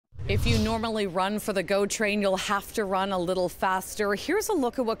If you normally run for the GO train, you'll have to run a little faster. Here's a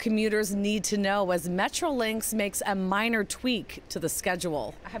look at what commuters need to know as Metrolinx makes a minor tweak to the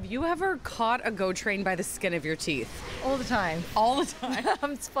schedule. Have you ever caught a GO train by the skin of your teeth? All the time. All the time?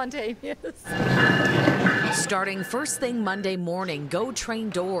 I'm spontaneous. Starting first thing Monday morning, GO train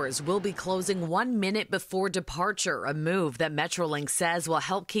doors will be closing 1 minute before departure, a move that Metrolinx says will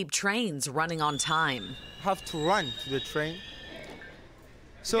help keep trains running on time. Have to run to the train.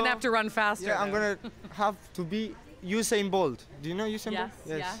 So You're gonna have to run faster. Yeah, I'm gonna have to be Usain Bolt. Do you know Usain Yes,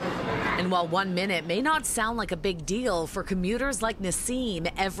 Bolt? yes. Yeah. And while 1 minute may not sound like a big deal, for commuters like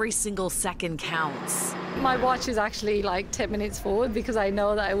Nassim, every single second counts. My watch is actually like 10 minutes forward because I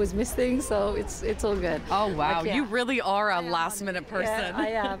know that I was missing, so it's all good. Oh, wow. Like, yeah. You really are a last-minute person.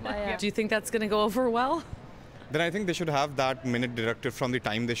 Yeah, I am. Do you think that's going to go over well? Then I think they should have that minute deducted from the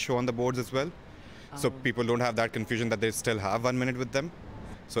time they show on the boards as well. So people don't have that confusion that they still have 1 minute with them.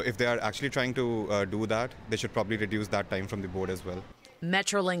 So if they are actually trying to do that, they should probably reduce that time from the board as well.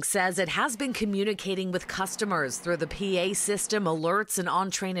 Metrolinx says it has been communicating with customers through the PA system, alerts, and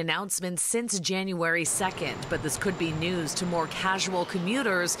on-train announcements since January 2nd. But this could be news to more casual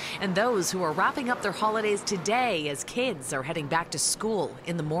commuters and those who are wrapping up their holidays today as kids are heading back to school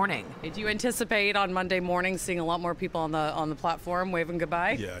in the morning. Do you anticipate on Monday morning seeing a lot more people on the platform waving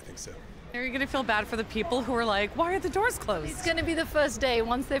goodbye? Yeah, I think so. Are you going to feel bad for the people who are like, why are the doors closed? It's going to be the first day.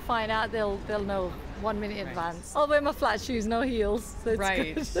 Once they find out, they'll know 1 minute in advance. I'll wear my flat shoes, no heels. So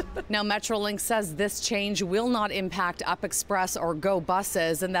it's good. Now, Metrolinx says this change will not impact Up Express or GO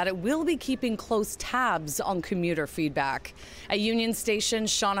buses and that it will be keeping close tabs on commuter feedback. At Union Station,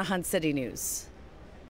 Shauna Hunt, City News.